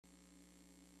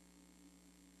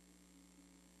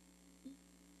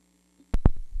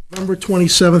November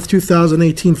 27th,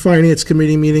 2018 Finance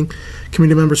Committee meeting.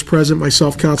 Committee members present,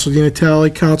 myself, Councilor Di Natale,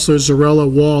 Councilor Zarella,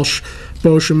 Walsh,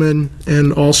 Boschman,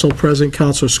 and also present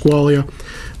Councilor Squalia.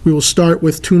 We will start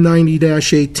with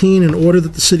 290-18. In order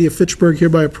that the City of Fitchburg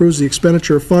hereby approves the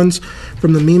expenditure of funds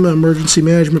from the MEMA Emergency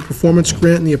Management Performance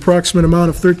Grant in the approximate amount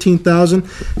of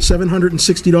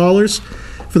 $13,760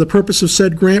 for the purpose of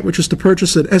said grant, which is to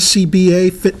purchase an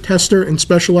SCBA fit tester and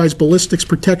specialized ballistics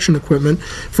protection equipment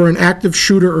for an active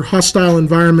shooter or hostile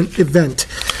environment event.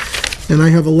 And I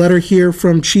have a letter here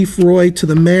from Chief Roy to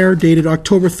the mayor dated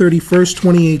October 31st,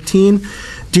 2018.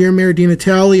 Dear Mayor Di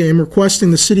Natale, I am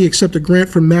requesting the city accept a grant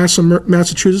from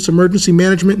Massachusetts Emergency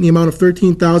Management in the amount of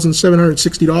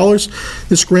 $13,760.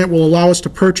 This grant will allow us to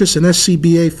purchase an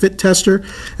SCBA fit tester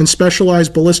and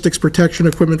specialized ballistics protection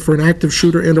equipment for an active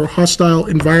shooter and or hostile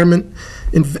environment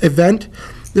event.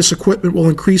 This equipment will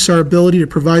increase our ability to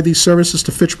provide these services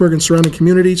to Fitchburg and surrounding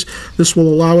communities. This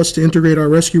will allow us to integrate our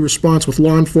rescue response with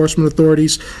law enforcement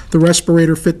authorities. The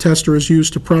respirator fit tester is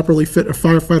used to properly fit a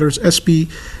firefighter's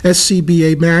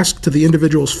SCBA mask to the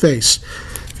individual's face.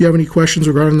 If you have any questions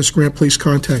regarding this grant, please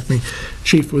contact me.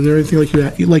 Chief, was there anything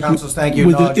you'd like? Councilors, thank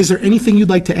you. Is there anything you'd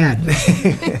like to add?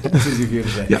 It's easy for you to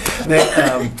say. Yep.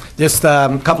 Just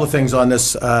a couple of things on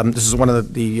this. This is one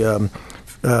of the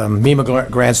MEMA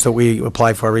grants that we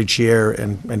apply for each year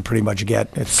and pretty much get.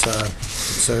 It's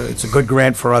a good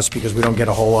grant for us because we don't get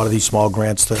a whole lot of these small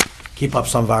grants to keep up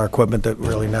some of our equipment that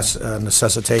really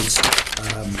necessitates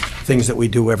things that we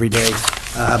do every day.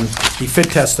 The fit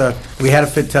tester, we had a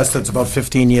fit tester that's about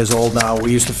 15 years old now.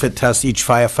 We used to fit test each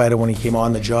firefighter when he came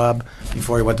on the job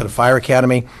before he went to the fire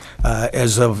academy.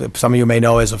 As of, some of you may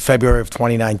know, as of February of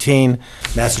 2019,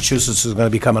 Massachusetts is going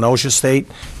to become an OSHA state,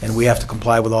 and we have to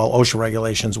comply with all OSHA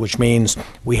regulations, which means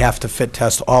we have to fit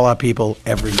test all our people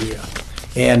every year,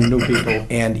 and new people,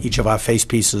 and each of our face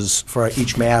pieces for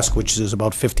each mask, which is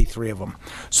about 53 of them.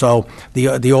 So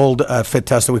the old fit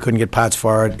tester, we couldn't get parts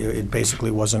for it. It basically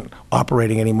wasn't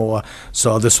operating anymore.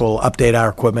 So this will update our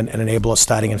equipment and enable us,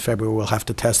 starting in February, we'll have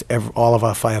to test all of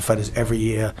our firefighters every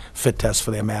year, fit test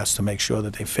for their masks to make sure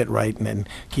that they fit right and then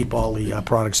keep all the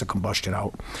products of combustion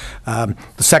out.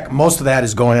 Most of that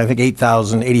is going, I think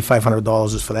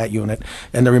 $8,500 is for that unit.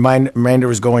 And the remainder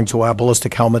is going to our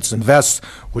ballistic helmets and vests,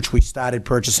 which we started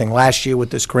purchasing last year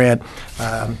with this grant.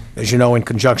 As you know, in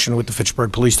conjunction with the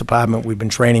Fitchburg Police Department, we've been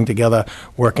training together,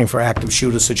 working for active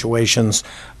shooter situations,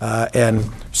 and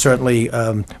certainly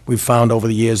we've found over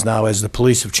the years now, as the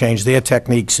police have changed their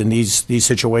techniques in these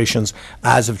situations,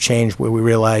 ours have changed, where we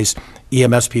realize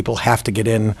EMS people have to get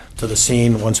in to the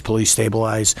scene once police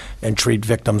stabilize and treat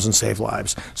victims and save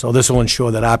lives. So this will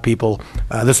ensure that our people,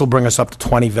 this will bring us up to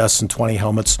 20 vests and 20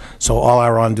 helmets, so all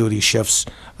our on-duty shift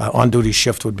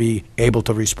would be able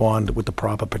to respond with the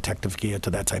proper protective gear to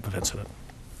that type of incident.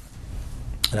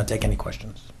 And I'll take any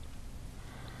questions.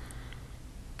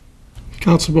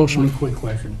 Councilor Boschman. One quick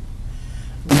question.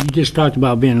 You just talked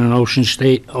about being an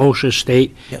OSHA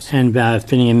state, Yes. and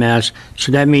fitting a mask.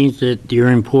 So that means that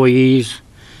your employees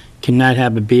cannot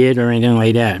have a beard or anything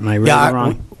like that. Am I really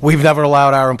wrong? We've never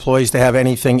allowed our employees to have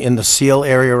anything in the seal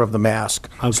area of the mask.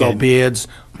 Okay. So beards,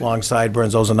 long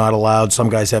sideburns, those are not allowed. Some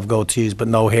guys have goatees, but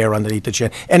no hair underneath the chin.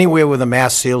 Anywhere with a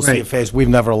mask seals to Right. your face, we've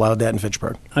never allowed that in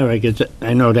Fitchburg. All right, 'cause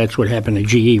I know that's what happened to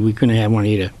GE. We couldn't have one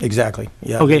either. Exactly,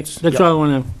 yeah. Okay, that's all I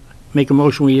want to make a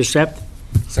motion we accept.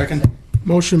 Second.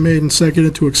 Motion made and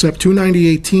seconded to accept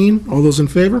 290-18. All those in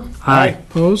favor? Aye.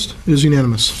 Opposed? It is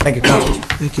unanimous. Thank you, Council.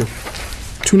 Thank you.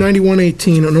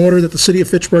 291-18, in order that the City of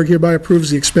Fitchburg hereby approves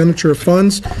the expenditure of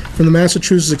funds from the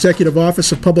Massachusetts Executive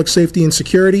Office of Public Safety and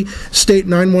Security State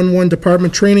 911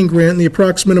 Department Training Grant in the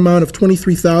approximate amount of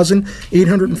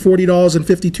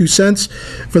 $23,840.52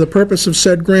 for the purpose of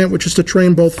said grant, which is to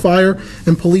train both fire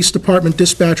and police department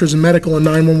dispatchers in medical and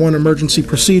 911 emergency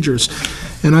procedures.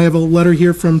 And I have a letter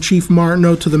here from Chief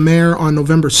Martineau to the mayor on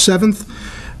November 7th.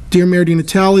 Dear Mayor Di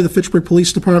Natale, the Fitchburg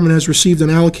Police Department has received an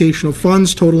allocation of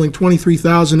funds totaling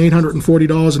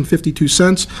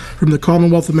 $23,840.52 from the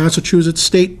Commonwealth of Massachusetts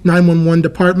State 911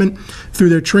 Department through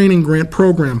their training grant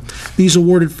program. These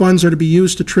awarded funds are to be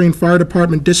used to train fire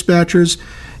department dispatchers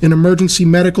in emergency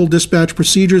medical dispatch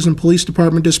procedures and police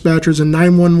department dispatchers in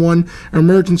 911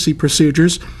 emergency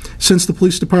procedures. Since the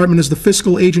police department is the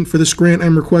fiscal agent for this grant,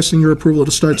 I'm requesting your approval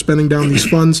to start spending down these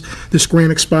funds. This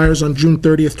grant expires on June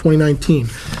 30th, 2019.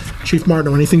 Chief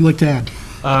Martineau, anything you'd like to add?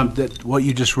 That what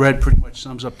you just read pretty much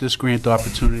sums up this grant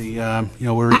opportunity.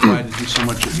 We're required to do so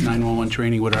much 911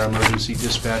 training with our emergency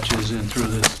dispatches, and through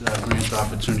this grant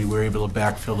opportunity, we're able to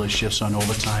backfill those shifts on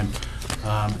overtime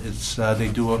They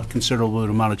do a considerable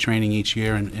amount of training each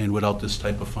year, and without this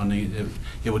type of funding,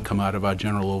 it would come out of our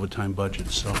general overtime budget.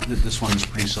 So this one is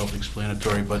pretty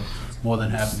self-explanatory, but more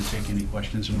than happy to take any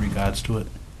questions in regards to it.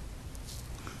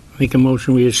 Make a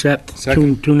motion, we accept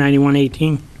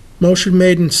 291.18. Motion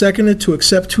made and seconded to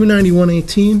accept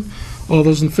 291.18. All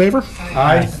those in favor?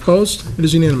 Aye. Opposed? It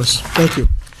is unanimous. Thank you.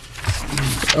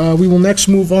 We will next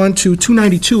move on to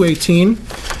 292.18.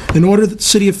 In order that the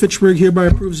City of Fitchburg hereby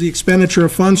approves the expenditure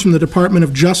of funds from the Department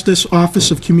of Justice Office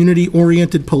of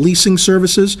Community-Oriented Policing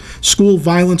Services School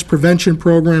Violence Prevention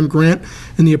Program grant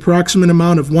in the approximate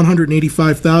amount of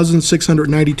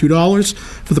 $185,692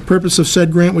 for the purpose of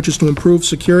said grant, which is to improve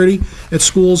security at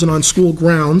schools and on school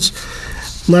grounds.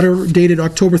 Letter dated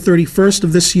October 31st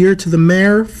of this year to the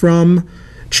mayor from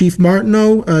Chief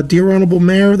Martineau. Dear Honorable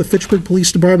Mayor, the Fitchburg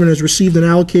Police Department has received an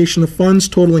allocation of funds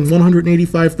totaling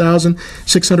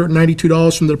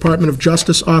 $185,692 from the Department of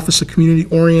Justice Office of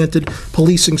Community-Oriented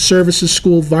Policing Services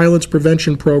School Violence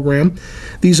Prevention Program.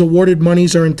 These awarded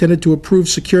monies are intended to improve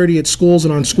security at schools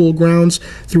and on school grounds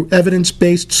through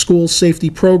evidence-based school safety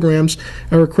programs.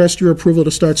 I request your approval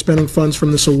to start spending funds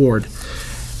from this award.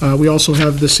 We also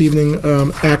have this evening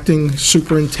Acting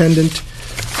Superintendent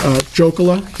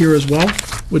Jokela here as well.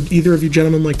 Would either of you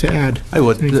gentlemen like to add? I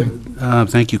would. anything?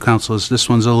 Thank you, councilors. This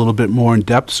one's a little bit more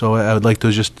in-depth, so I would like to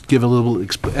just give a little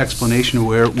explanation of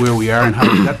where we are and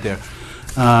how we got there.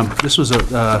 This was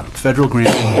a federal grant,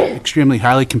 extremely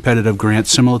highly competitive grant,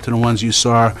 similar to the ones you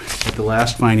saw at the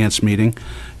last finance meeting.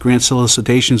 Grant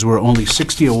solicitations were only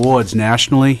 60 awards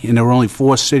nationally, and there were only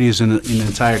 4 cities in the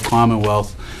entire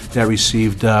Commonwealth that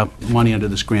received money under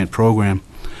this grant program.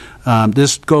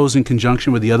 This goes in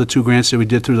conjunction with the other 2 grants that we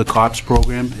did through the COPS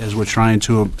program, as we're trying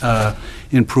to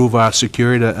improve our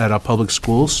security at our public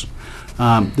schools.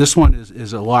 This one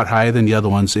is a lot higher than the other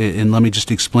ones, and let me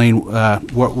just explain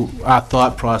what our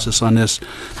thought process on this.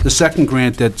 The second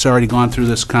grant that's already gone through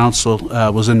this council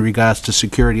was in regards to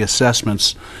security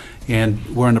assessments, and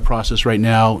we're in the process right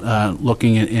now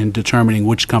looking and determining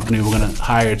which company we're going to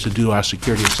hire to do our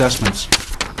security assessments.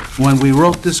 When we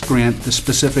wrote this grant, this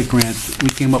specific grant, we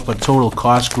came up with a total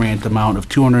cost grant amount of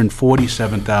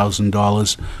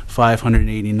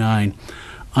 $247,589.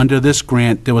 Under this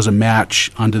grant, there was a match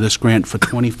under this grant for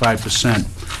 25%.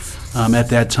 At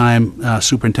that time,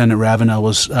 Superintendent Ravenel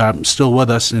was still with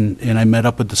us, and I met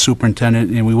up with the superintendent,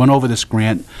 and we went over this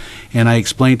grant, and I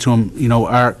explained to him, you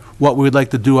know, what we would like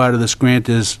to do out of this grant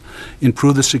is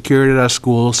improve the security at our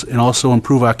schools and also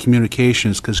improve our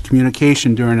communications, because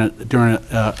communication during an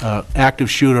active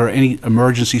shooter or any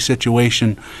emergency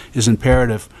situation is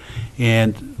imperative,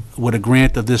 and with a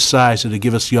grant of this size, it would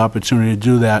give us the opportunity to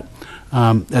do that.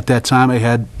 At that time, I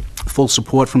had full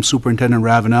support from Superintendent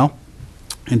Ravenel.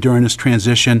 And during this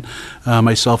transition,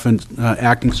 myself and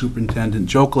Acting Superintendent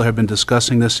Jokela have been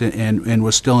discussing this, and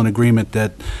we're still in agreement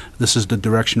that this is the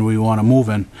direction we want to move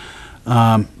in.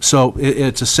 So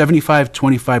it's a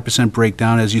 75-25%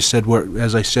 breakdown. As you said,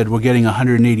 as I said, we're getting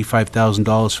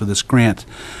 $185,000 for this grant.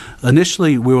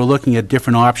 Initially, we were looking at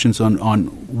different options on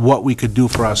what we could do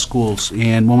for our schools.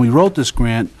 And when we wrote this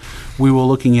grant, we were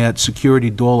looking at security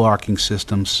door locking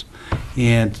systems.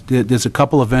 And there's a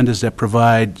couple of vendors that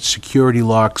provide security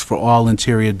locks for all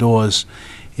interior doors.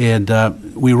 And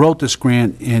we wrote this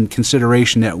grant in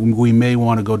consideration that we may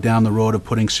want to go down the road of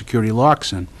putting security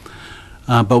locks in.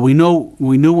 But we knew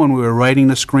when we were writing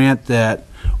this grant that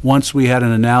once we had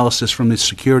an analysis from the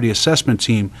security assessment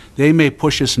team, they may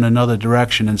push us in another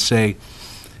direction and say,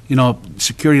 you know,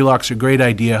 security locks are a great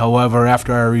idea. However,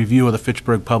 after our review of the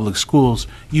Fitchburg Public Schools,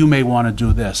 you may want to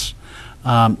do this.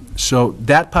 So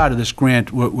that part of this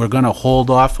grant we're going to hold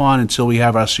off on until we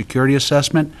have our security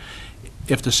assessment.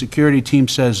 If the security team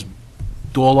says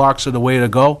door locks are the way to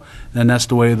go, then that's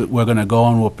the way that we're going to go,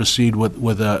 and we'll proceed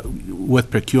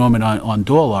with procurement on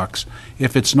door locks.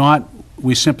 If it's not,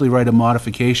 we simply write a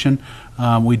modification.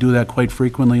 We do that quite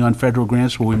frequently on federal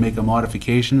grants where we make a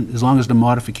modification. As long as the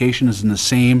modification is in the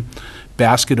same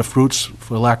basket of fruits,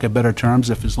 for lack of better terms,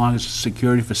 as long as it's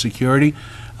security for security,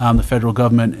 the federal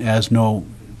government has no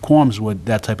qualms with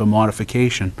that type of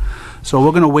modification. So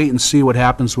we're going to wait and see what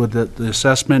happens with the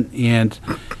assessment, and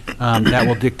that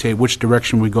will dictate which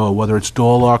direction we go, whether it's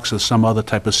door locks or some other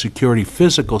type of security,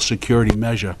 physical security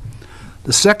measure.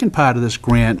 The second part of this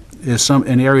grant is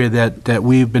an area that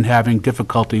we've been having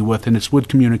difficulty with, and it's with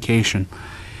communication.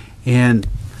 And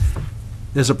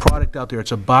there's a product out there.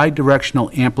 It's a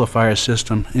bidirectional amplifier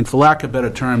system. And for lack of better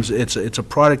terms, it's a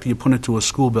product that you put into a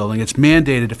school building. It's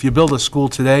mandated. If you build a school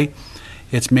today,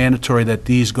 it's mandatory that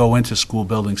these go into school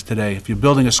buildings today. If you're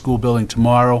building a school building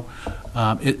tomorrow,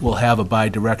 it will have a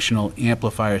bidirectional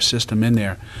amplifier system in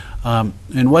there.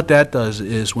 And what that does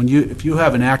is if you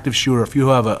have an active shooter, if you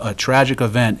have a tragic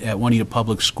event at one of your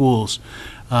public schools,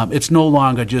 it's no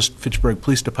longer just Fitchburg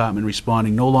Police Department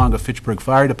responding, no longer Fitchburg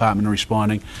Fire Department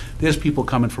responding. There's people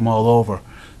coming from all over.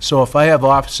 So if I have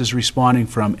officers responding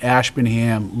from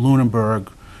Ashburnham,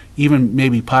 Lunenburg, even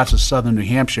maybe parts of southern New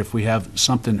Hampshire, if we have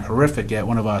something horrific at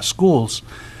one of our schools,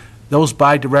 those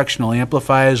bidirectional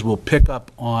amplifiers will pick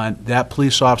up on that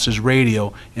police officer's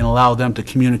radio and allow them to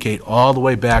communicate all the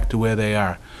way back to where they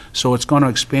are. So it's going to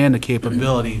expand the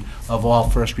capability of all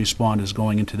first responders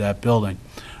going into that building,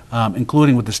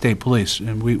 including with the state police.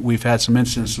 And we've had some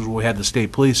instances where we had the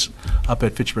state police up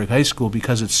at Fitchburg High School,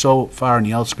 because it's so far in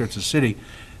the outskirts of the city,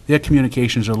 their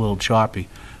communications are a little choppy.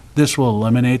 This will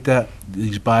eliminate that,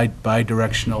 these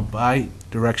bidirectional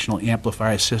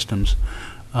amplifier systems.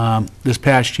 This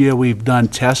past year, we've done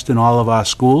tests in all of our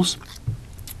schools.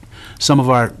 Some of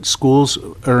our schools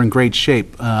are in great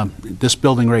shape. This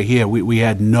building right here, we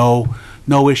had no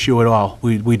issue at all.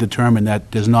 We determined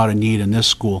that there's not a need in this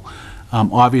school.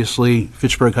 Obviously,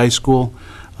 Fitchburg High School,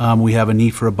 we have a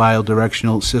need for a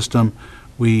bidirectional system.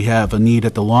 We have a need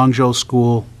at the Longjo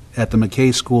School, at the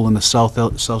McKay School, and the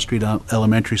South Street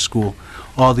Elementary School.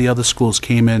 All the other schools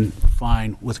came in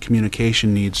fine with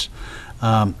communication needs.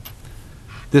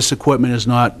 This equipment is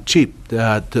not cheap.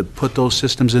 To put those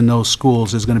systems in those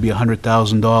schools is going to be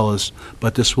 $100,000,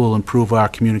 but this will improve our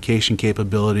communication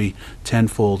capability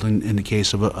tenfold in the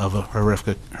case of a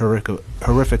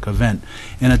horrific event.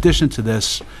 In addition to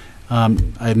this,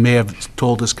 I may have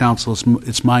told this council,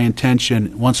 it's my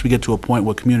intention, once we get to a point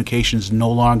where communication is no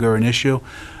longer an issue,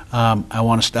 I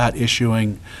want to start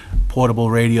issuing portable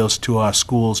radios to our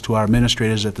schools, to our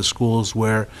administrators at the schools,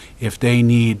 where if they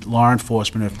need law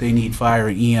enforcement, if they need fire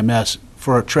and EMS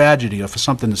for a tragedy or for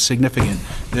something that's significant,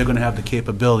 they're going to have the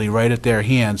capability right at their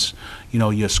hands. You know,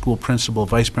 your school principal,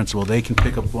 vice principal, they can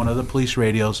pick up one of the police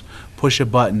radios, push a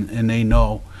button, and they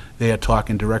know they are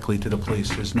talking directly to the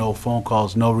police. There's no phone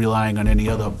calls, no relying on any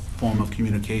other form of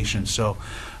communication. So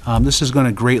this is going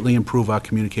to greatly improve our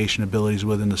communication abilities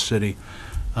within the city.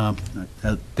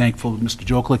 Thankful Mr.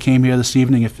 Jokela came here this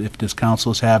evening. If this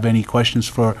councils have any questions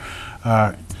for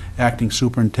our acting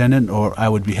superintendent, or I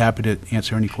would be happy to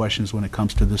answer any questions when it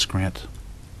comes to this grant.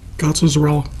 Councilor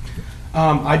Zarella.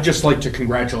 I'd just like to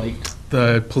congratulate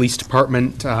the police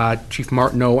department, Chief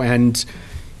Martineau, and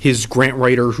his grant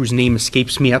writer, whose name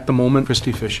escapes me at the moment.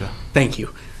 Christy Fisher. Thank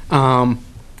you.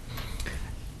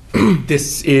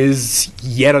 This is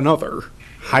yet another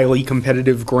highly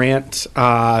competitive grant.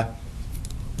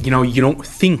 You know, you don't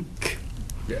think,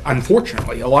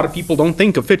 unfortunately, a lot of people don't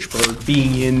think of Fitchburg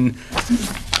being in,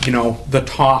 you know, the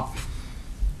top,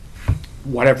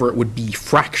 whatever it would be,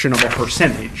 fraction of a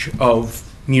percentage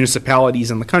of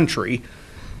municipalities in the country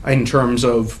in terms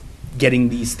of getting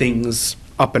these things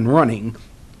up and running.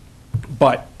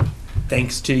 But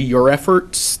thanks to your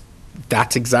efforts,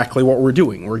 that's exactly what we're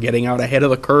doing. We're getting out ahead of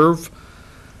the curve.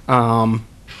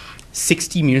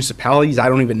 60 municipalities, I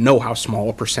don't even know how small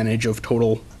a percentage of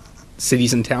total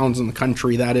cities and towns in the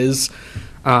country that is.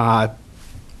 But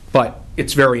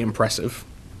it's very impressive.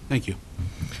 Thank you.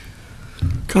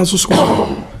 Councilor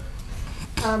Squire.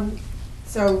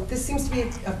 So this seems to be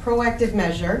a proactive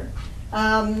measure.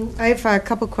 I have a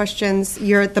couple questions.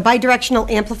 The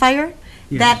bidirectional amplifier,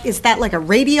 is that like a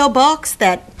radio box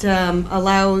that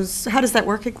allows, how does that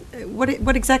work?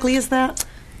 What exactly is that?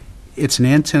 It's an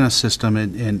antenna system,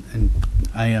 and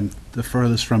I am the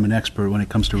furthest from an expert when it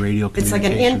comes to radio It's like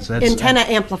communications. an antenna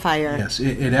amplifier. Yes,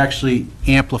 it actually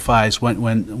amplifies when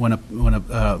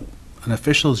an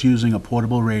official is using a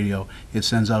portable radio. It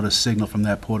sends out a signal from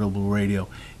that portable radio.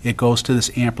 It goes to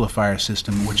this amplifier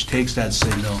system, which takes that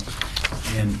signal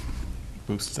and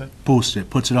boosts it,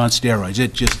 puts it on steroids.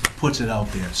 It just puts it out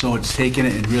there. So it's taking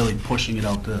it and really pushing it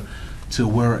out to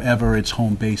wherever its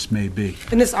home base may be.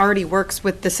 And this already works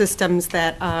with the systems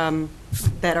that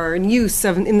are in use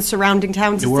in the surrounding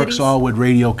towns It and works cities? all with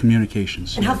radio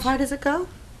communications. And how yes. far does it go?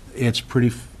 It's pretty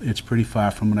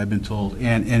far from what I've been told,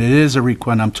 and it is a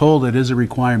requirement. I'm told it is a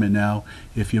requirement now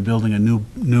if you're building a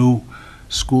new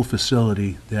school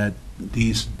facility that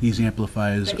these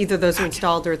amplifiers. That either those are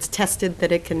installed or it's tested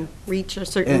that it can reach a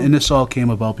certain. And this all came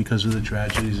about because of the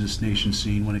tragedies this nation's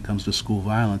seen when it comes to school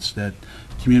violence. That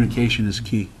communication is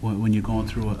key when you're going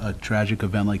through a tragic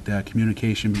event like that.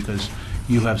 Communication, because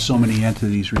you have so many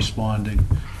entities responding.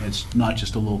 It's not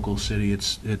just a local city.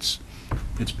 It's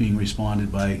being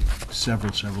responded by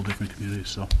several different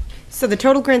communities. So the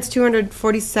total grant's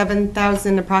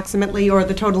 $247,000 approximately, or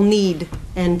the total need,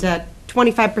 and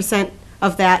 25%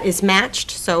 of that is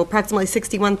matched, so approximately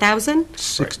 61,000.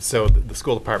 Right, so the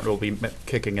school department will be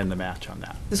kicking in the match on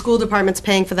that, The school department's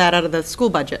paying for that out of the school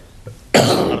budget.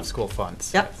 out of school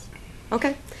funds. Yep.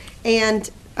 Okay. And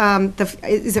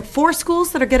is it 4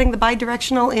 schools that are getting the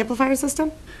bidirectional amplifier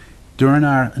system? During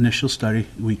our initial study,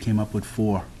 we came up with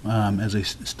 4. As I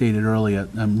stated earlier,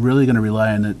 I'm really going to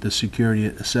rely on the security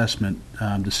assessment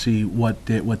to see what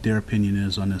their opinion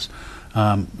is on this.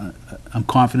 I'm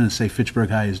confident to say Fitchburg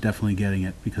High is definitely getting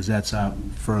it, because that's our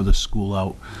furthest school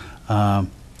out.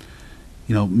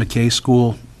 McKay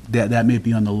School, that may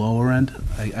be on the lower end.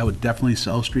 I would definitely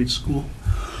South Street School.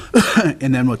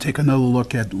 And then we'll take another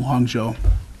look at Longjo.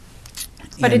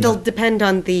 But And, it'll depend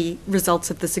on the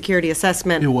results of the security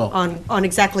assessment. It will. On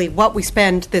exactly what we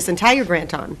spend this entire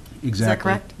grant on. Exactly. Is that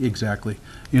correct? Exactly.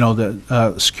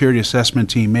 The security assessment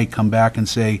team may come back and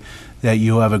say that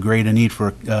you have a greater need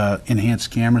for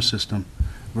enhanced camera system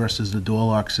versus the door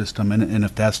lock system, and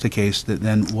if that's the case,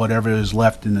 then whatever is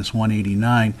left in this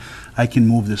 189, I can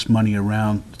move this money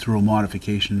around through a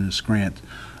modification in this grant.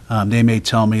 They may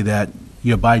tell me that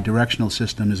your bidirectional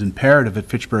system is imperative at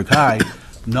Fitchburg High,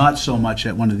 not so much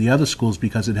at one of the other schools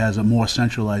because it has a more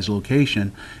centralized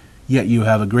location, yet you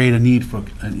have a greater need for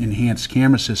an enhanced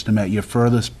camera system at your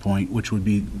furthest point, which would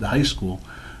be the high school.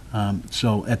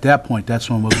 So at that point, that's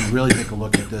when we're going to really take a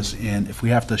look at this, and if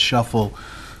we have to shuffle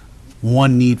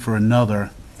one need for another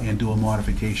and do a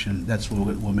modification, that's where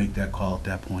we'll make that call at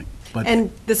that point. But And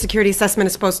the security assessment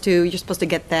is you're supposed to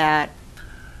get that.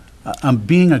 I'm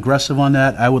being aggressive on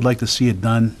that. I would like to see it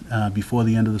done before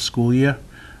the end of the school year.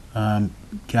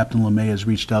 Captain LeMay has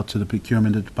reached out to the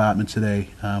procurement department today.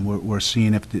 We're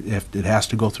seeing if it has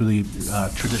to go through the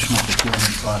traditional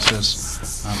procurement process.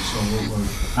 So we're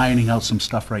ironing out some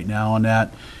stuff right now on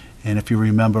that. And if you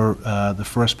remember, the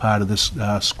first part of this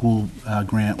school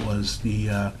grant was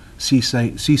the See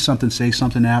Something, Say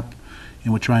Something app,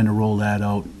 and we're trying to roll that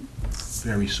out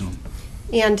very soon.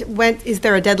 And is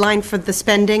there a deadline for the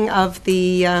spending of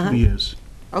the? 2 years.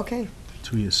 Okay.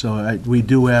 2 years. So we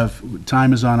do have,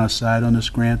 time is on our side on this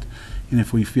grant, and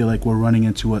if we feel like we're running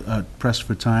into a press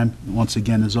for time, once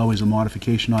again, there's always a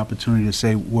modification opportunity to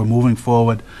say we're moving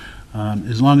forward.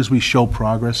 As long as we show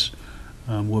progress,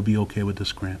 we'll be okay with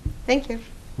this grant. Thank you.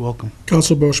 Welcome.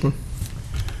 Council Boschman.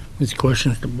 This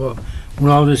question is about, with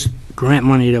all this grant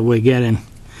money that we're getting,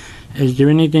 is there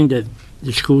anything that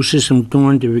the school system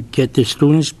doing to get the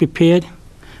students prepared?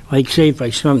 Like, say, if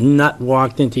some nut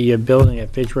walked into your building at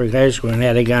Fitchburg High School and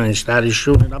had a gun and started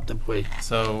shooting up the place.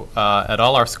 So at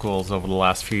all our schools over the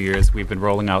last few years, we've been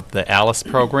rolling out the ALICE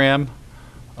program,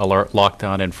 Alert,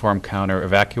 Lockdown, Inform, Counter,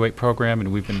 Evacuate program,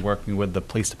 and we've been working with the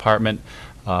police department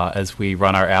as we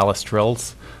run our ALICE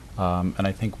drills. And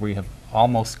I think we have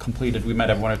almost completed, we might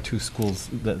have 1 or 2 schools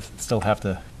that still have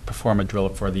to perform a drill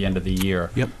for the end of the year.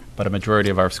 Yep. But a majority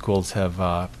of our schools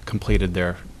have completed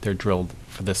their drill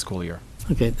for this school year.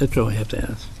 Okay, that's all I have to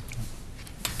ask.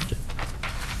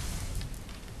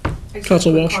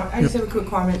 Council Walsh? I just have a quick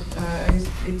comment.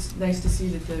 It's nice to see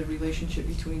that the relationship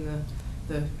between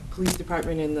the police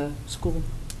department and the school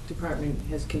department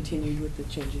has continued with the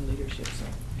change in leadership, so.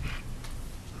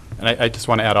 And I just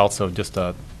want to add also, just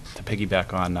to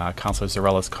piggyback on Councilor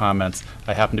Zarella's comments,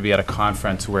 I happened to be at a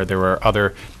conference where there were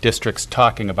other districts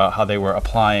talking about how they were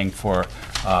applying for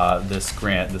this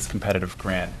grant, this competitive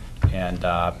grant, and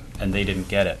they didn't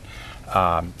get it.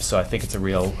 So I think it's a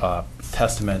real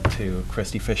testament to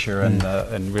Christy Fisher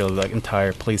and really the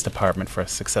entire police department for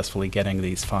successfully getting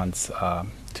these funds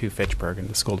to Fitchburg and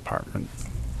the school department.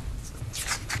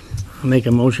 I'll make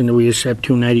a motion that we accept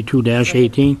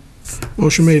 292-18.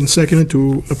 Motion made and seconded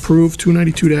to approve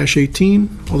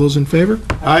 292-18. All those in favor?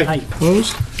 Aye.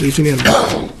 Opposed? It is unanimous.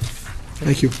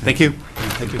 Thank you. Thank you.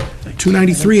 Thank you.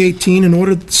 293-18, in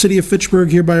order that the City of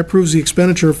Fitchburg hereby approves the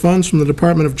expenditure of funds from the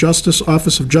Department of Justice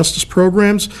Office of Justice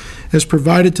Programs as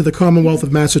provided to the Commonwealth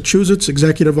of Massachusetts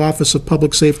Executive Office of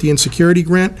Public Safety and Security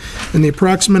Grant in the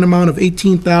approximate amount of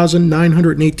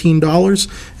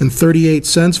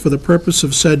 $18,918.38 for the purpose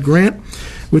of said grant,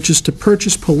 which is to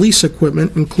purchase police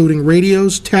equipment, including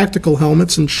radios, tactical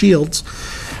helmets, and shields.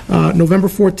 November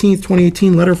 14th,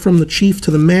 2018, letter from the chief to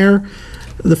the mayor.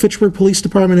 The Fitchburg Police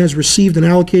Department has received an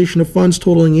allocation of funds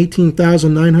totaling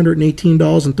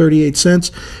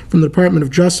 $18,918.38 from the Department of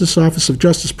Justice Office of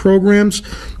Justice Programs.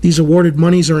 These awarded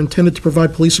monies are intended to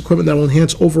provide police equipment that will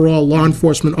enhance overall law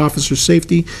enforcement officer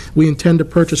safety. We intend to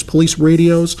purchase police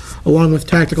radios along with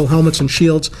tactical helmets and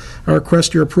shields. I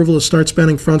request your approval to start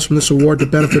spending funds from this award to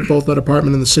benefit both the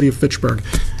department and the City of Fitchburg.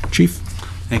 Chief?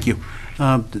 Thank you.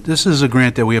 This is a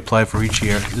grant that we apply for each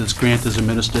year. This grant is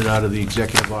administered out of the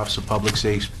Executive Office of Public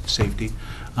Safety.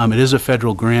 It is a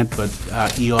federal grant, but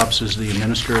EOPS is the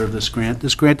administrator of this grant.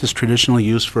 This grant is traditionally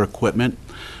used for equipment.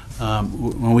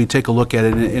 When we take a look at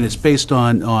it, and it's based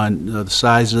on the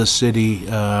size of the city,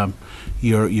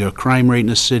 your crime rate in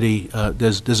the city,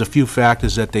 there's a few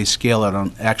factors that they scale out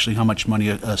on actually how much money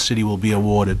a city will be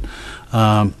awarded.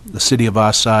 The city of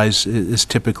our size is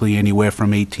typically anywhere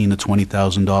from $18,000 to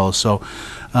 $20,000. So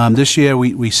this year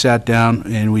we sat down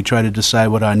and we tried to decide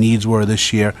what our needs were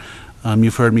this year.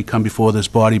 You've heard me come before this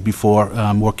body before.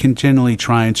 We're continually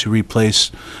trying to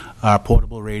replace our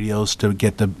portable radios to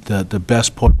get the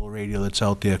best portable radio that's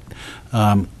out there.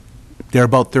 They're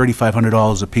about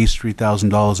 $3,500 a piece,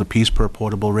 $3,000 a piece per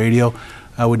portable radio.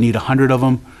 I would need 100 of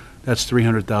them. That's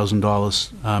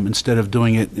 $300,000. Instead of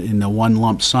doing it in the one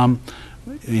lump sum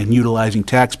and utilizing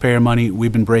taxpayer money,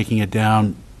 we've been breaking it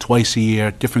down twice a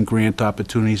year, different grant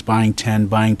opportunities, buying 10,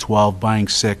 buying 12, buying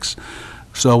 6.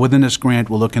 So within this grant,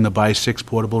 we're looking to buy 6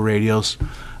 portable radios.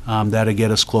 That'll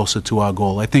get us closer to our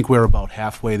goal. I think we're about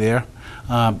halfway there.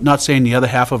 Not saying the other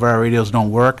half of our radios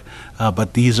don't work,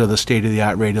 but these are the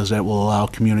state-of-the-art radios that will allow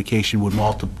communication with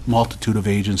multitude of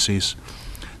agencies.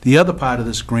 The other part of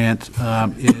this grant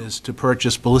is to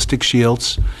purchase ballistic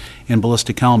shields and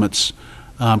ballistic helmets.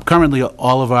 Currently,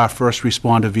 all of our first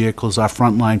responder vehicles, our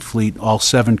frontline fleet, all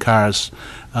 7 cars,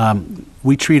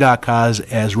 we treat our cars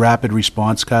as rapid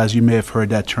response cars. You may have heard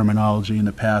that terminology in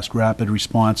the past, rapid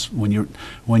response, when you're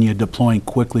deploying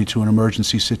quickly to an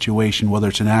emergency situation, whether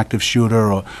it's an active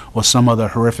shooter or some other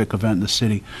horrific event in the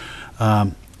city.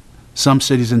 Some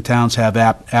cities and towns have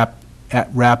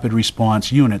rapid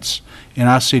response units. In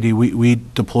our city, we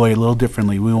deploy a little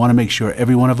differently. We want to make sure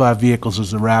every one of our vehicles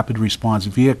is a rapid response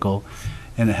vehicle,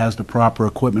 and it has the proper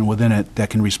equipment within it that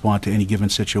can respond to any given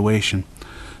situation.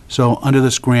 So under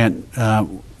this grant,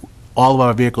 all of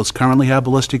our vehicles currently have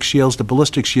ballistic shields. The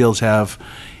ballistic shields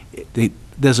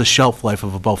there's a shelf life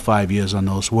of about 5 years on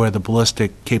those, where the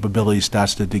ballistic capability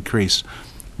starts to decrease.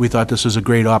 We thought this was a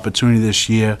great opportunity this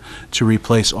year to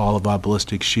replace all of our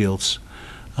ballistic shields.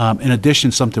 In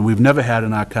addition, something we've never had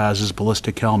in our cars is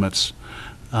ballistic helmets.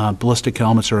 Ballistic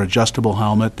helmets are adjustable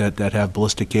helmet that have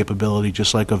ballistic capability,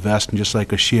 just like a vest and just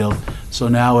like a shield. So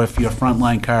now if your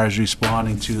frontline car is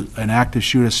responding to an active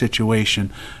shooter situation,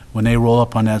 when they roll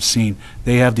up on that scene,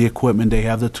 they have the equipment, they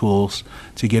have the tools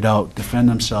to get out, defend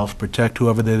themselves, protect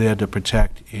whoever they're there to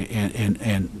protect,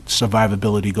 and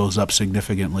survivability goes up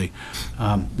significantly.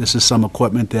 This is some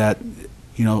equipment that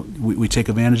we take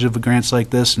advantage of grants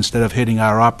like this instead of hitting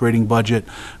our operating budget,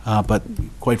 but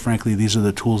quite frankly, these are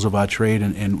the tools of our trade,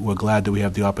 and we're glad that we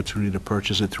have the opportunity to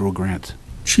purchase it through a grant.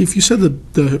 Chief, you said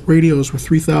the radios were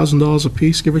 $3,000 a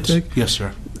piece, give or take? Yes,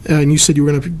 sir. And you said you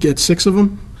were going to get 6 of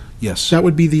them? Yes. That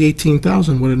would be the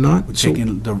 $18,000, would it not? We're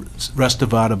taking the rest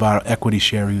of out of our equity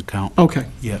sharing account. Okay.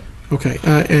 Yeah. Okay,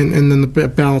 and then the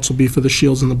balance will be for the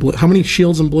shields and the how many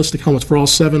shields and ballistic helmets for all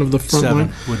 7 of the front 7.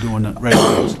 line? We're doing it right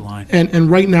across the line. And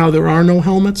right now, there are no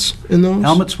helmets in those?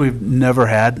 Helmets we've never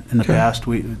had in the Okay. past.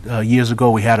 Years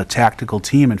ago, we had a tactical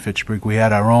team in Fitchburg. We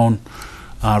had our own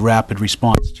rapid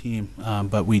response team,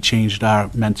 but we changed our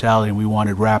mentality and we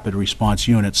wanted rapid response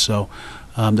units. So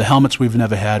the helmets we've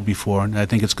never had before, and I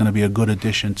think it's going to be a good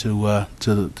addition to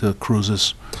the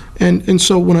cruisers. And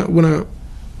so when a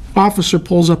officer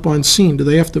pulls up on scene, do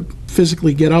they have to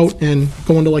physically get out and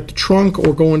go into like the trunk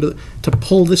or go into to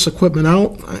pull this equipment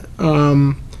out?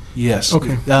 Yes.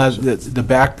 Okay. The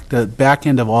back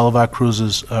end of all of our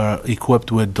cruisers are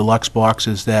equipped with deluxe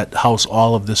boxes that house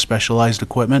all of this specialized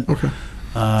equipment. Okay.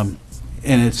 And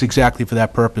it's exactly for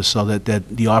that purpose, so that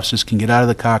the officers can get out of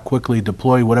the car quickly,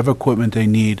 deploy whatever equipment they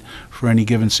need for any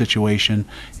given situation,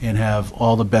 and have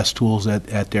all the best tools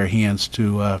at their hands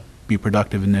to be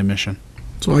productive in their mission.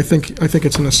 So I think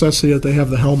it's a necessity that they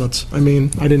have the helmets. I mean,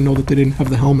 I didn't know that they didn't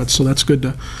have the helmets, so that's good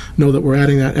to know that we're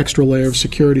adding that extra layer of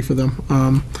security for them.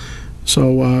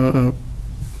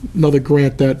 Another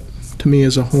grant that, to me,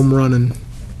 is a home run and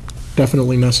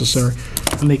definitely necessary.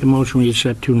 I'll make a motion we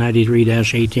accept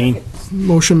 293-18.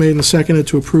 Motion made and seconded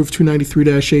to approve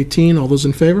 293-18. All those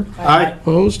in favor? Aye.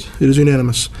 Opposed? It is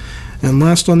unanimous. And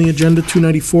last on the agenda,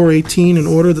 294-18, in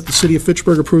order that the City of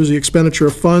Fitchburg approves the expenditure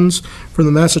of funds from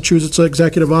the Massachusetts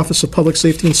Executive Office of Public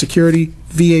Safety and Security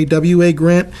VAWA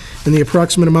grant in the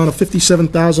approximate amount of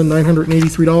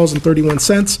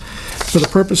 $57,983.31 for the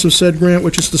purpose of said grant,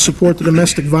 which is to support the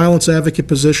domestic violence advocate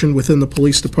position within the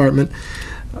police department.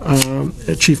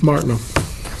 Chief Martineau.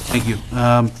 Thank you.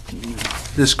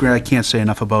 This grant, I can't say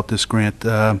enough about this grant.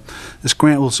 This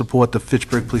grant will support the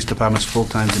Fitchburg Police Department's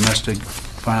full-time domestic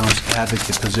violence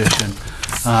advocate position.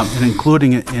 And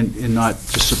including it in not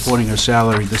just supporting her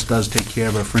salary, this does take care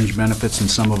of her fringe benefits and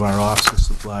some of our office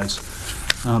supplies.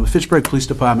 The Fitchburg Police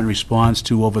Department responds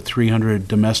to over 300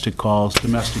 domestic calls,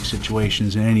 domestic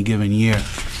situations in any given year.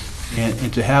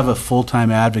 And to have a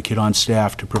full-time advocate on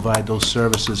staff to provide those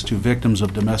services to victims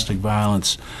of domestic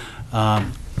violence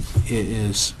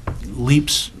is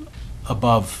leaps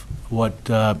above what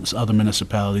other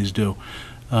municipalities do.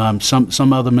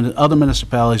 Some other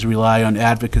municipalities rely on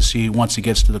advocacy once it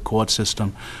gets to the court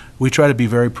system. We try to be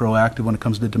very proactive when it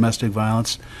comes to domestic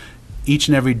violence. Each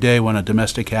and every day when a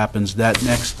domestic happens, that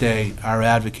next day, our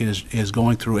advocate is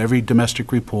going through every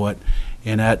domestic report,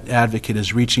 and that advocate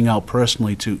is reaching out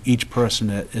personally to each person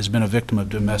that has been a victim of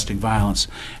domestic violence.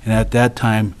 And at that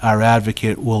time, our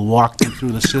advocate will walk them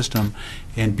through the system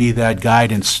and be that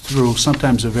guidance through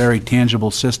sometimes a very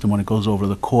tangible system when it goes over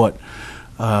the court.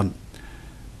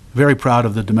 Very proud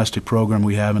of the domestic program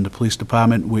we have in the police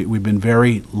department. We've been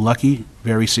very lucky,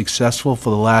 very successful for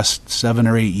the last 7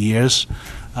 or 8 years,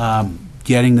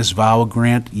 getting this VAWA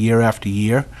grant year after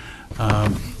year.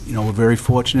 We're very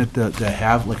fortunate to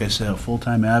have, like I said, a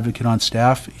full-time advocate on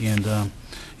staff, and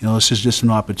this is just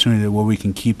an opportunity where we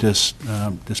can keep this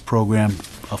program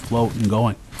afloat and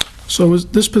going. So is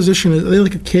this position, are they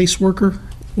like a caseworker,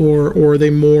 or are they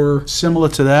more? Similar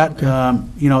to that.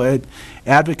 Okay.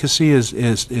 Advocacy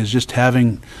is just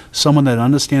having someone that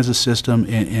understands the system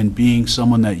and being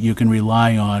someone that you can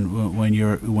rely on when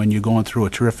you're going through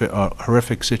a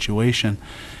horrific situation.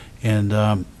 And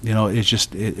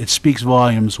it speaks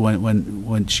volumes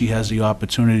when she has the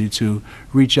opportunity to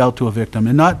reach out to a victim,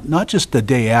 and not just the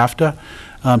day after.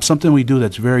 Something we do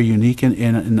that's very unique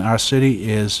in our city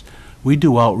is we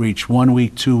do outreach 1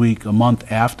 week, 2 week, a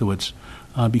month afterwards.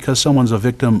 Because someone's a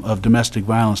victim of domestic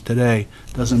violence today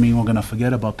doesn't mean we're going to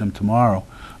forget about them tomorrow.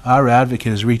 Our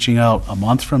advocate is reaching out a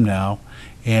month from now,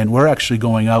 and we're actually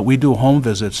going out. We do home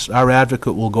visits. Our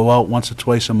advocate will go out once or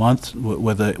twice a month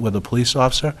with a police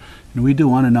officer, and we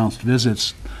do unannounced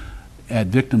visits at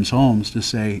victims' homes to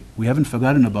say, we haven't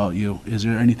forgotten about you. Is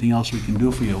there anything else we can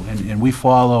do for you? And we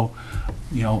follow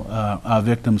our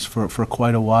victims for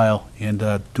quite a while and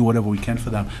do whatever we can for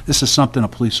them. This is something a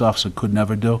police officer could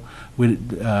never do.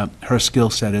 Her skill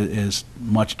set is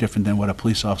much different than what a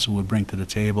police officer would bring to the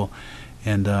table.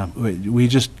 And we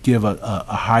just give a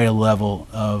higher level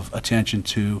of attention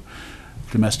to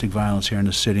domestic violence here in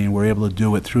the city, and we're able to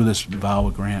do it through this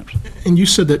VAWA grant. And you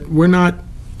said that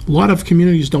a lot of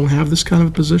communities don't have this kind of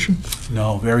a position?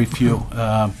 No, very few.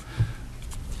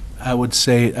 I would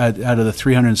say out of the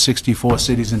 364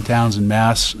 cities and towns in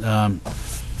Mass,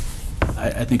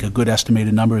 I think a good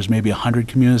estimated number is maybe 100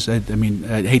 communities. I mean,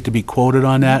 I'd hate to be quoted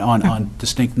on that, on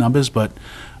distinct numbers, but...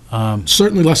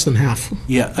 certainly less than half.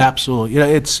 Yeah, absolutely.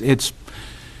 It's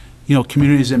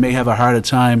communities that may have a harder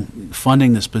time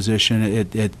funding this position,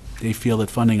 they feel that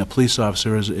funding a police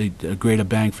officer is a greater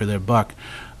bang for their buck.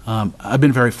 I've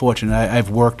been very fortunate.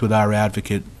 I've worked with our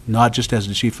advocate, not just as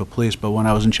the chief of police, but when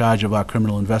I was in charge of our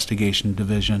criminal investigation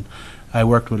division, I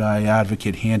worked with our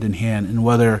advocate hand in hand. And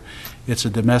whether it's a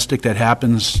domestic that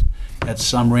happens at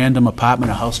some random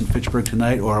apartment or house in Fitchburg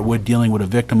tonight, or we're dealing with a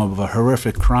victim of a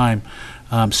horrific crime,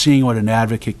 seeing what an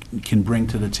advocate can bring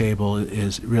to the table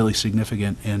is really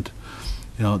significant. And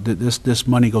this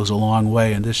money goes a long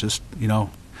way. And this is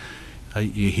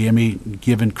you hear me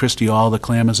giving Christy all the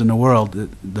clamors in the world.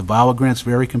 The VAWA grant's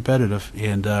very competitive,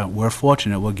 and we're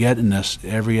fortunate. We're getting this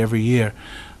every year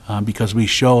because we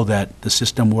show that the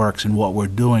system works and what we're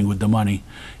doing with the money,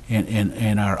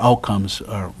 and our outcomes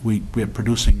are we're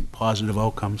producing positive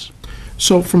outcomes.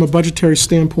 So from a budgetary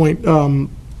standpoint,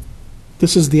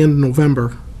 this is the end of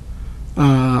November.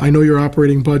 I know your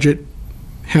operating budget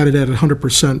had it at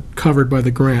 100% covered by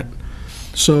the grant.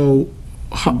 So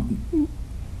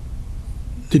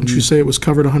didn't you say it was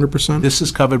covered 100%? This is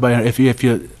covered by,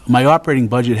 my operating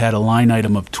budget had a line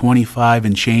item of 25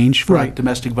 and change for a Right.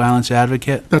 domestic violence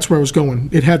advocate. That's where I was going.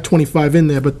 It had 25 in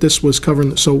there, but this was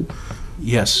covering, so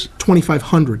Yes,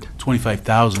 2,500,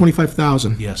 25,000.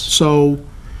 25,000. Yes. So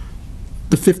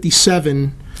the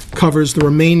 57 covers the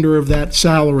remainder of that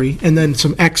salary, and then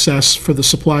some excess for the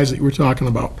supplies that you were talking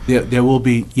about. There will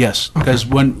be, yes, because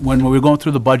when we were going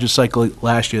through the budget cycle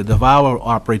last year, the VAWA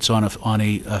operates on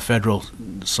a federal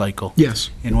cycle.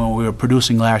 Yes. And when we were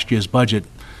producing last year's budget,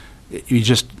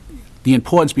 the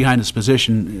importance behind this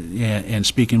position, and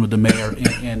speaking with the mayor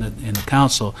and the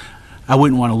council, I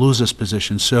wouldn't want to lose this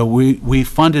position. So we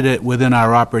funded it within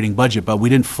our operating budget, but we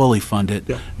didn't fully fund it,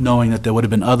 Yeah. knowing that there would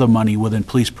have been other money within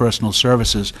police personal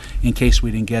services in case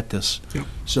we didn't get this. Yeah.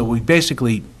 So we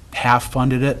basically half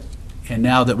funded it, and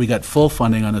now that we got full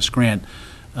funding on this grant,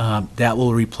 That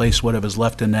will replace whatever's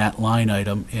left in that line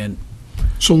item, and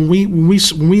So when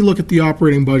we look at the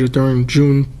operating budget during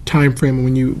June timeframe,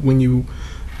 when you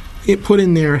put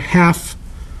in there half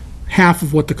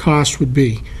of what the cost would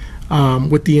be,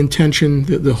 with the intention,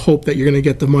 the hope that you're going to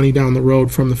get the money down the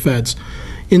road from the feds.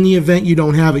 In the event you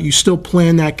don't have it, you still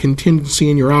plan that contingency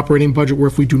in your operating budget where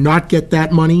if we do not get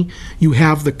that money, you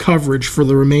have the coverage for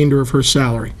the remainder of her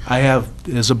salary.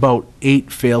 there's about 8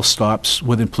 fail stops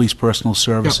within police personal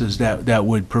services that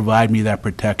would provide me that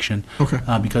protection. Okay.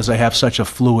 Because I have such a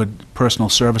fluid personal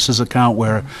services account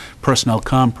where personnel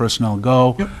come, personnel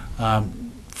go. Yep.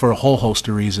 For a whole host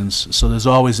of reasons. So there's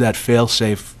always that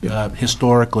fail-safe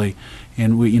historically.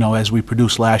 And we, as we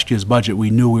produced last year's budget,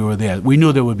 we knew we were there. We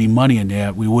knew there would be money in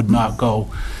there. We would not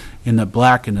go in the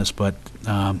black in this, but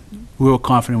we were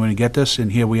confident we're going to get this,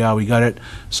 and here we are. We got it.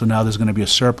 So now there's going to be a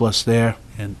surplus there,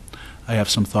 and I have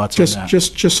some thoughts on that.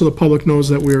 Just so the public knows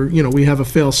that we have a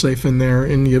fail-safe in there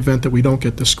in the event that we don't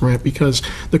get this grant, because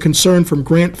the concern from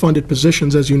grant-funded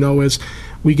positions, as you know, is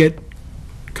we get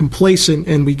complacent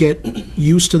and we get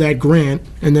used to that grant,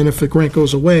 and then if the grant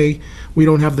goes away, we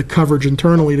don't have the coverage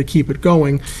internally to keep it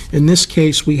going. In this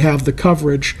case, we have the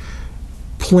coverage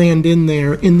planned in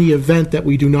there in the event that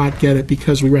we do not get it,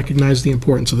 because we recognize the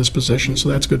importance of this position, so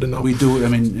that's good to know. We do,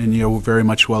 and you're very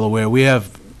much well aware, we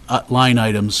have line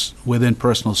items within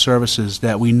personal services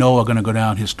that we know are going to go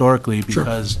down historically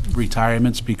because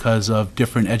retirements, because of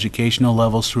different educational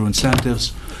levels through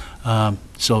incentives.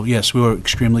 So yes, we were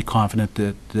extremely confident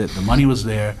that the money was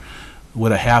there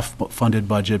with a half-funded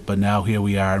budget, but now here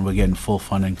we are, and we're getting full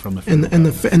funding from the federal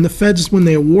government. And the feds, when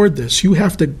they award this, you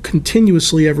have to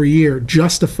continuously every year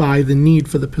justify the need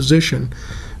for the position.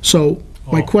 So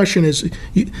my question is,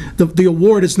 the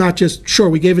award is not just, sure,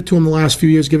 we gave it to them the last few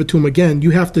years, give it to them again.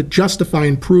 You have to justify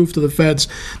and prove to the feds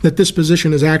that this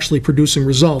position is actually producing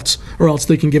results, or else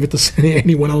they can give it to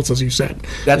anyone else, as you said.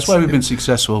 That's why we've been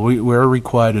successful. We're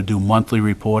required to do monthly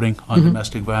reporting on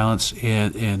domestic violence,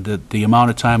 and the amount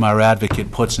of time our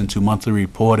advocate puts into monthly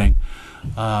reporting,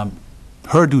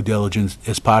 her due diligence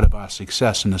is part of our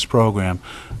success in this program.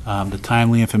 The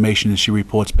timely information that she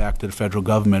reports back to the federal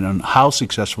government on how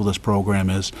successful this program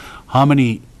is, how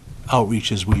many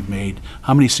outreaches we've made,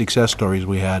 how many success stories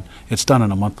we had. It's done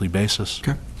on a monthly basis.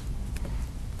 Okay.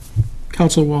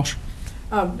 Councilor Walsh.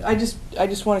 I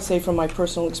just want to say from my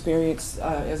personal experience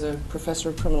as a professor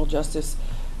of criminal justice,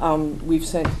 we've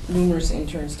sent numerous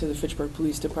interns to the Fitchburg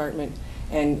Police Department,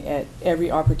 and at every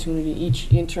opportunity,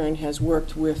 each intern has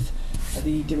worked with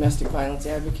the domestic violence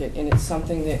advocate, and it's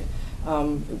something that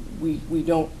we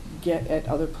don't get at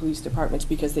other police departments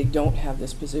because they don't have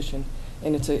this position,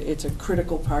 and it's a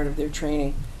critical part of their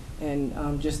training,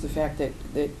 and just the fact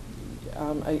that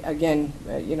again,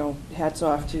 hats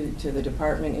off to the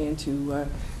department and to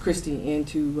Christy and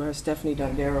to Stephanie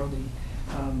Dondero,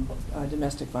 the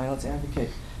domestic violence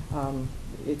advocate.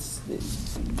 It's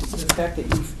the fact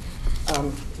that you've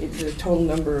the total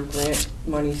number of grant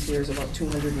monies here is about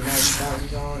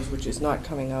 $290,000, which is not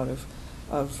coming out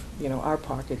of our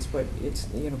pockets, but it's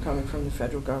coming from the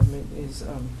federal government, is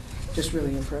just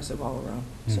really impressive all around.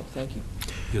 So thank you.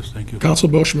 Yes, thank you.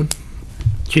 Councilor Boschman.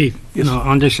 Chief,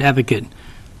 on this advocate,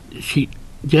 she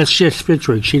just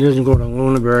Fitchburg. She doesn't go to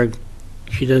Lunenburg.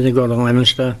 She doesn't go to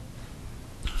Leominster.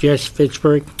 Just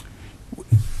Fitchburg.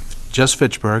 Just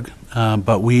Fitchburg,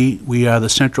 but we are the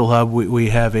central hub. We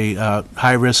have a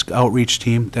high-risk outreach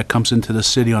team that comes into the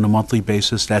city on a monthly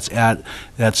basis.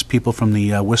 That's people from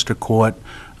the Worcester Court.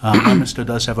 Leominster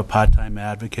does have a part-time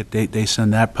advocate. They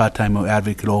send that part-time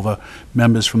advocate over.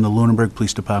 Members from the Lunenburg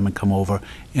Police Department come over.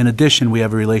 In addition, we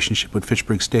have a relationship with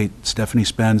Fitchburg State. Stephanie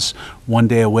spends one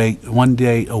day a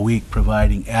week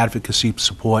providing advocacy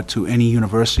support to any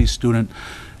university student.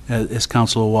 As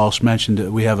Councilor Walsh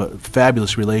mentioned, we have a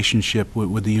fabulous relationship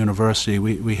with the university.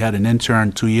 We had an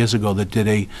intern 2 years ago that did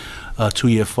a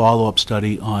 2-year follow-up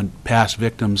study on past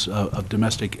victims of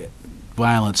domestic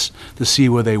violence to see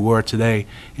where they were today,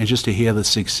 and just to hear the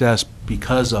success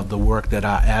because of the work that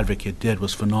our advocate did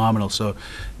was phenomenal. So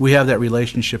we have that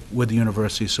relationship with the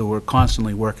university, so we're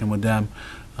constantly working with them.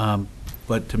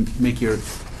 But to make your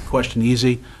question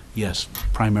easy, yes,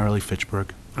 primarily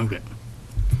Fitchburg. Okay.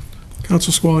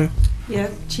 Councilor Squalia. Yeah,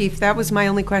 Chief, that was my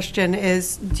only question,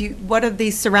 is what of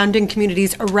these surrounding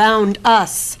communities around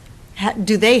us,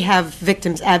 do they have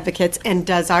victims advocates, and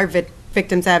does our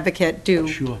victims advocate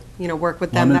Sure. work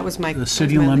with them? That was my The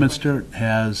city of Leominster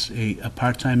has a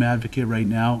part-time advocate right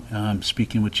now.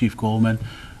 Speaking with Chief Goldman,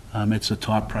 it's a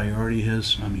top priority of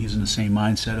his. He's in the same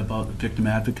mindset about victim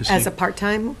advocacy. As a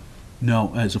part-time?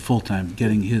 No, as a full-time,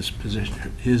 getting his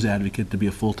position, his advocate to be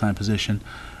a full-time position.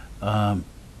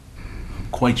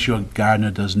 quite sure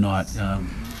Gardner does not.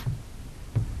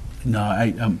 No,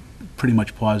 I'm pretty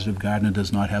much positive Gardner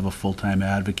does not have a full-time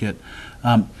advocate.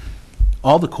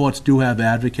 All the courts do have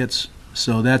advocates,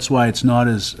 so that's why it's not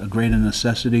as great a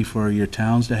necessity for your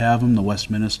towns to have them, the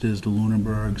Westminsters, the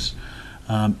Lunenburgs.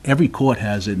 Every court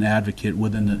has an advocate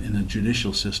within in the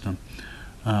judicial system.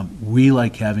 We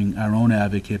like having our own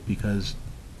advocate because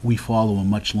we follow them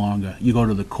much longer. You go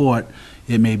to the court,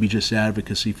 it may be just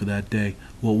advocacy for that day.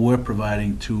 What we're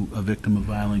providing to a victim of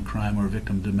violent crime or a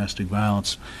victim of domestic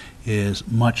violence is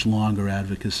much longer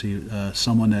advocacy,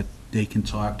 someone that they can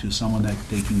talk to, someone that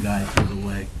they can guide through the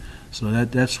way. So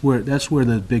that's where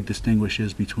the big distinguish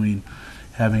is between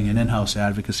having an in-house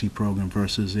advocacy program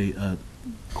versus a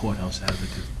courthouse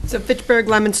advocate. So Fitchburg,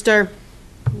 Leominster,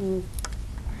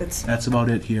 That's about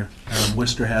it here.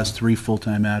 Worcester has 3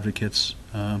 full-time advocates.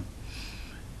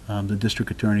 The district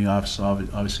attorney office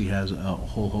obviously has a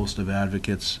whole host of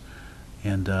advocates.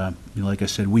 And like I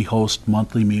said, we host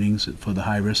monthly meetings for the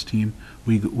high-risk team.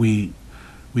 We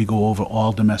go over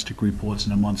all domestic reports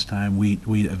in a month's time. We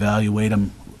evaluate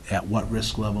them at what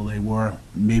risk level they were,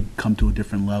 maybe come to a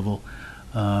different level.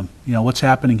 What's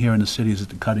happening here in the city is at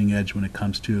the cutting edge when it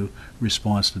comes to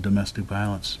response to domestic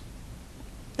violence.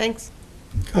 thanks.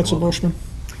 Counsel Boschman?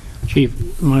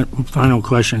 Chief, my final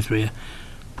question for you.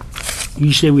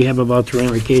 You say we have about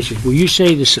 300 cases. Will you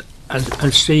say this,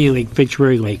 a city like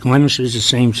Fitchburg, like Leominster is the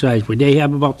same size, would they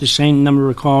have about the same number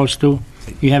of calls too?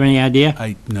 You have any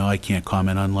idea? No, I can't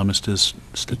comment on Leominster's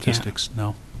statistics,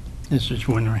 no. That's just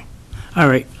wondering. All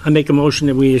right, I make a motion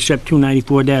that we accept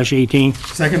 294-18.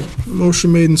 Second.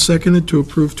 Motion made and seconded to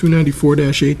approve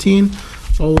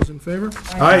 294-18. All those in favor?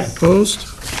 Aye. Opposed?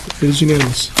 It is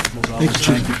unanimous. Thank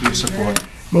you for your support.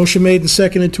 Motion made and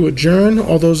seconded to adjourn.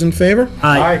 All those in favor?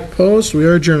 Aye. Opposed? We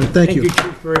are adjourned. Thank you. Thank you,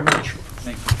 Chief, very much.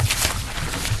 Thank you.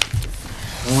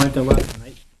 I want to let